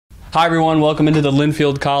Hi everyone, welcome into the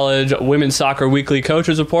Linfield College Women's Soccer Weekly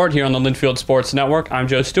Coaches Report here on the Linfield Sports Network. I'm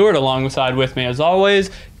Joe Stuart, alongside with me as always,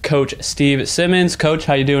 Coach Steve Simmons. Coach,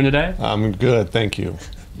 how you doing today? I'm good, thank you.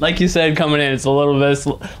 Like you said, coming in, it's a little bit of this,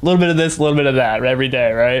 a little bit of that every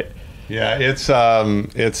day, right? Yeah, it's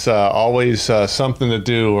always something to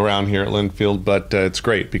do around here at Linfield, but it's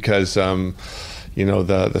great because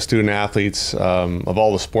the student athletes of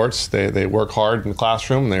all the sports, they work hard in the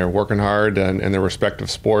classroom. They're working hard in their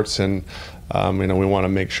respective sports, and we want to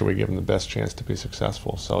make sure we give them the best chance to be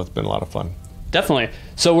successful. So it's been a lot of fun. Definitely.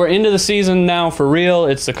 So we're into the season now for real.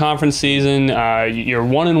 It's the conference season. You're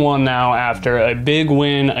 1-1 now after a big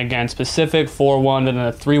win against Pacific, 4-1, and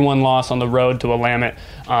a 3-1 loss on the road to Willamette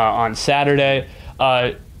on Saturday.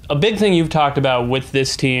 A big thing you've talked about with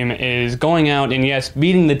this team is going out and, yes,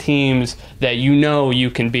 beating the teams that you know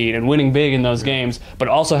you can beat and winning big in those games, but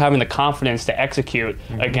also having the confidence to execute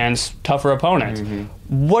against tougher opponents.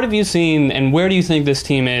 What have you seen, and where do you think this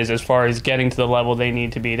team is as far as getting to the level they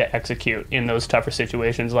need to be to execute in those tougher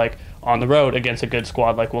situations, like on the road against a good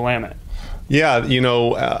squad like Willamette? Yeah,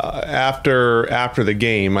 after the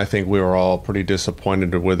game, I think we were all pretty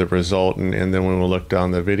disappointed with the result, and then when we looked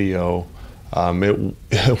on the video,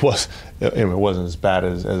 it wasn't as bad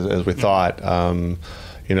as we thought.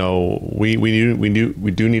 We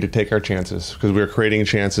do need to take our chances because we're creating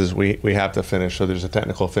chances. We have to finish. So there's a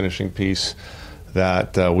technical finishing piece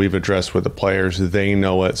that we've addressed with the players. They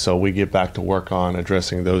know it, so we get back to work on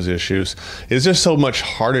addressing those issues. It's just so much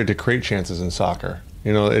harder to create chances in soccer.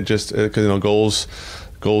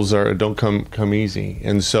 Goals don't come easy,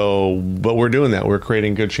 and so but we're doing that. We're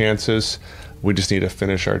creating good chances. We just need to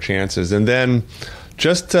finish our chances, and then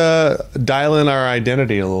just dial in our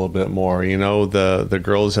identity a little bit more. The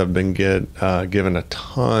girls have been given a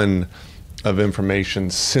ton of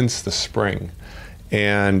information since the spring,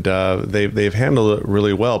 and they've handled it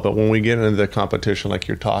really well. But when we get into the competition, like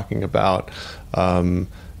you're talking about,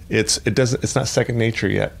 it's not second nature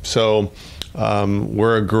yet. So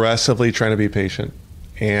we're aggressively trying to be patient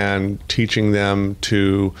and teaching them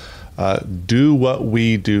to do what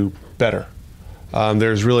we do better.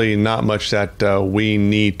 There's really not much that we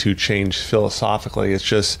need to change philosophically. It's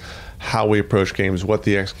just how we approach games, what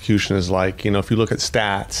the execution is like. If you look at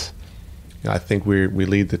stats, I think we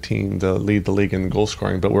lead the league in goal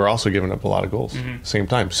scoring, but we're also giving up a lot of goals at the same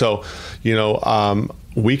time. So,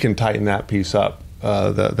 we can tighten that piece up,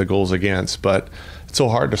 the goals against, but it's so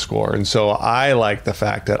hard to score. And so I like the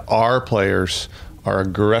fact that our players are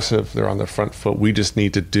aggressive. They're on the front foot. We just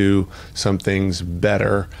need to do some things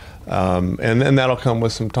better. And then that'll come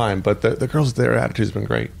with some time. But the girls, their attitude's been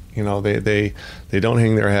great. They don't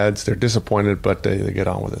hang their heads. They're disappointed, but they get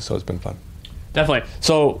on with it. So it's been fun. Definitely.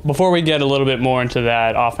 So before we get a little bit more into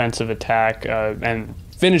that offensive attack and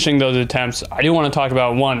finishing those attempts, I do want to talk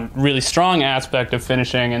about one really strong aspect of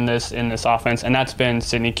finishing in this offense, and that's been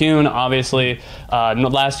Sydney Kuehn. Obviously,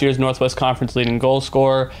 last year's Northwest Conference leading goal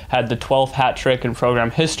scorer, had the 12th hat trick in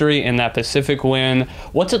program history in that Pacific win.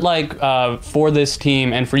 What's it like for this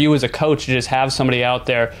team and for you as a coach to just have somebody out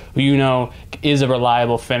there who is a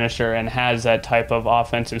reliable finisher and has that type of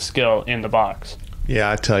offensive skill in the box?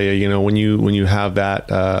 Yeah, I tell you, when you have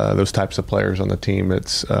those types of players on the team,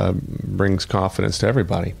 it brings confidence to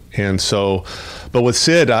everybody. And so, but with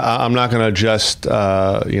Sid, I'm not going to just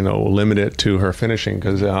limit it to her finishing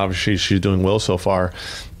because obviously she's doing well so far.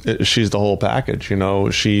 She's the whole package. She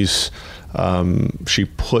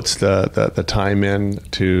puts the time in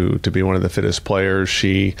to be one of the fittest players.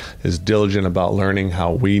 She is diligent about learning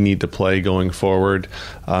how we need to play going forward.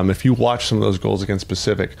 If you watch some of those goals against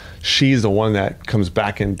Pacific, she's the one that comes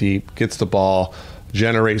back in deep, gets the ball,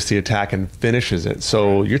 generates the attack, and finishes it.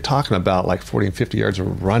 So you're talking about like 40 and 50 yards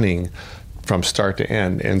of running from start to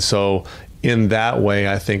end. And so in that way,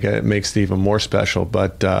 I think it makes it even more special.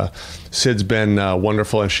 But Sid's been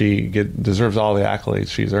wonderful, and she deserves all the accolades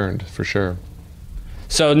she's earned, for sure.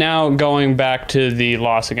 So now going back to the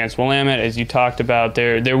loss against Willamette, as you talked about,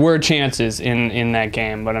 there were chances in that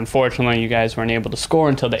game, but unfortunately you guys weren't able to score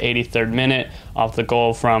until the 83rd minute off the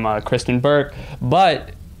goal from Kristen Burke. But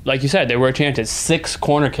like you said, there were chances, 6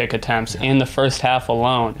 corner kick attempts in the first half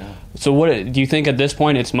alone. Yeah. So what do you think at this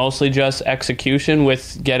point it's mostly just execution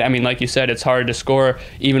like you said, it's hard to score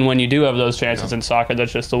even when you do have those chances in soccer.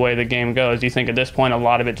 That's just the way the game goes. Do you think at this point a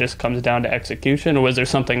lot of it just comes down to execution, or was there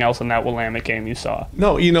something else in that Willamette game you saw?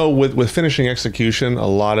 No, with finishing execution, a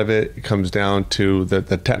lot of it comes down to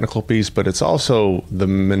the technical piece, but it's also the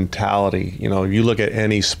mentality. You look at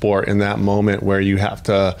any sport in that moment where you have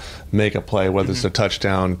to make a play, whether it's a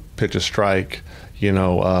touchdown, pitch a strike,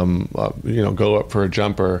 go up for a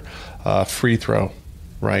jumper, free throw,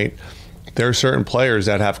 right? there are certain players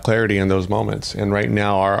that have clarity in those moments, and right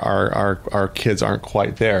now our kids aren't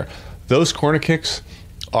quite there. Those corner kicks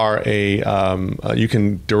are you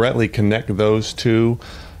can directly connect those to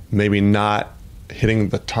maybe not hitting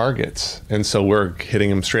the targets, and so we're hitting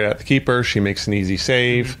them straight at the keeper. She makes an easy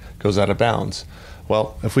save, goes out of bounds.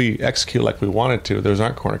 Well, if we execute like we wanted to, those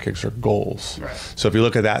aren't corner kicks, they're goals. Right. So if you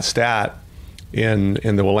look at that stat in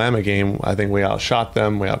the Willamette game, I think we outshot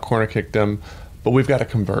them, we out corner kicked them, but we've got to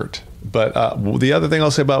convert. But the other thing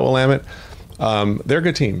I'll say about Willamette, they're a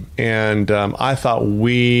good team, and I thought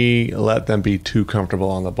we let them be too comfortable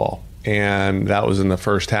on the ball, and that was in the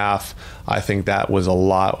first half. I think that was a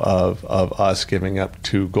lot of us giving up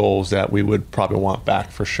 2 goals that we would probably want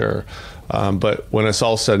back for sure. But when it's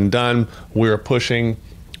all said and done, we were pushing.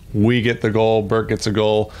 We get the goal. Burke gets a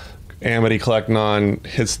goal. Amity Collecnon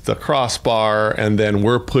hits the crossbar, and then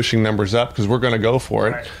we're pushing numbers up because we're going to go for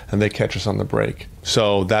it, right. And they catch us on the break.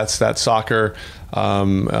 So that's soccer.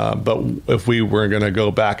 But if we were going to go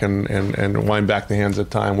back and wind back the hands of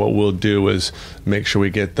time, what we'll do is make sure we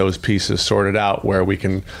get those pieces sorted out where we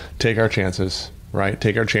can take our chances, right?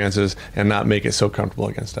 Take our chances and not make it so comfortable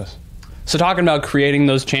against us. So talking about creating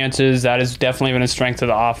those chances, that has definitely been a strength of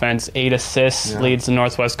the offense. 8 assists, leads the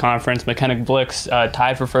Northwest Conference. McKenna Blix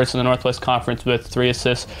tied for first in the Northwest Conference with 3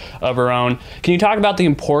 assists of her own. Can you talk about the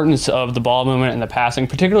importance of the ball movement and the passing,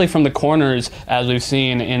 particularly from the corners, as we've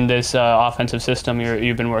seen in this offensive system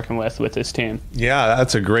you've been working with this team? Yeah,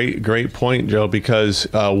 that's a great point, Joe, because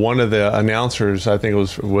one of the announcers, I think it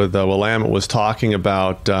was with Willamette, was talking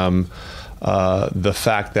about the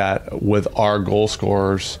fact that with our goal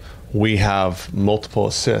scorers, we have multiple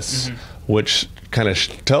assists, which kind of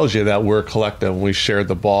tells you that we're collective. We share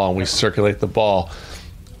the ball and we circulate the ball.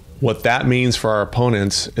 What that means for our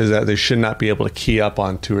opponents is that they should not be able to key up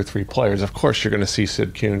on 2 or 3 players. Of course, you're going to see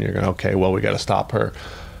Sydney Kuehn. You're going, okay, well, we got to stop her.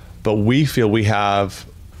 But we feel we have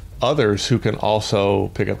others who can also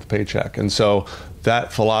pick up the paycheck. And so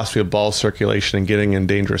that philosophy of ball circulation and getting in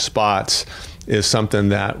dangerous spots is something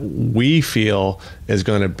that we feel is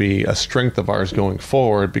going to be a strength of ours going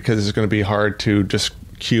forward, because it's going to be hard to just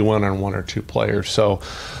cue in on 1 or 2 players. So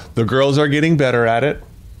the girls are getting better at it.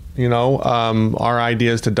 You know, our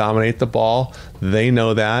idea is to dominate the ball. They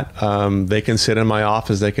know that. They can sit in my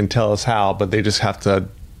office. They can tell us how, but they just have to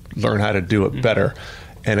learn how to do it better.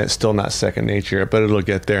 And it's still not second nature, but it'll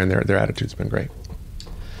get there, and their attitude's been great.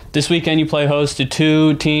 This weekend you play host to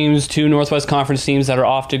 2 Northwest Conference teams that are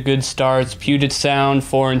off to good starts. Puget Sound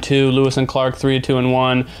 4-2, Lewis and Clark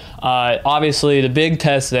 3-2-1. Obviously the big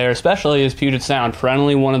test there, especially, is Puget Sound,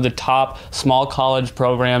 perennially one of the top small college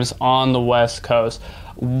programs on the West Coast.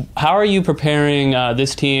 How are you preparing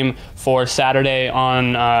this team for Saturday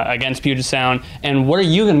on against Puget Sound, and what are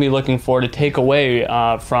you going to be looking for to take away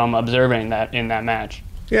from observing that in that match?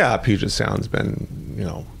 Yeah, Puget Sound's been,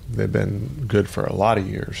 they've been good for a lot of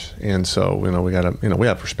years, and so we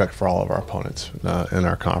have respect for all of our opponents in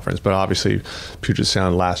our conference. But obviously, Puget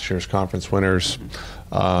Sound, last year's conference winners,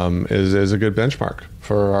 is a good benchmark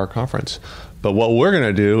for our conference. But what we're going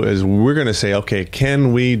to do is we're going to say, okay,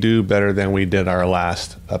 can we do better than we did our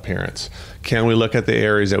last appearance? Can we look at the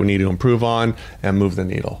areas that we need to improve on and move the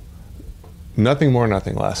needle? Nothing more,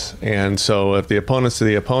 nothing less. And so if the opponents to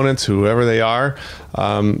the opponents, whoever they are,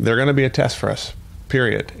 they're going to be a test for us,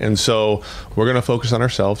 period. And so we're going to focus on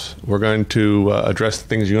ourselves. We're going to address the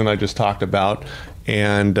things you and I just talked about.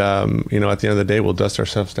 And, at the end of the day, we'll dust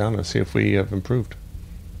ourselves down and see if we have improved.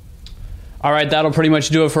 All right, that'll pretty much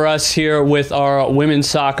do it for us here with our Women's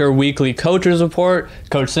Soccer Weekly Coaches Report.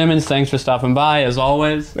 Coach Simmons, thanks for stopping by, as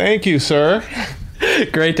always. Thank you, sir.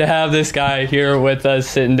 Great to have this guy here with us,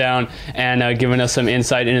 sitting down and giving us some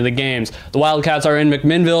insight into the games. The Wildcats are in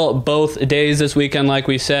McMinnville both days this weekend, like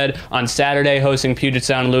we said. On Saturday, hosting Puget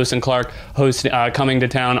Sound. Lewis and Clark coming to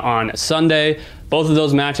town on Sunday. Both of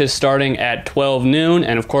those matches starting at 12 noon,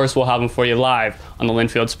 and of course, we'll have them for you live on the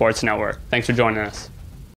Linfield Sports Network. Thanks for joining us.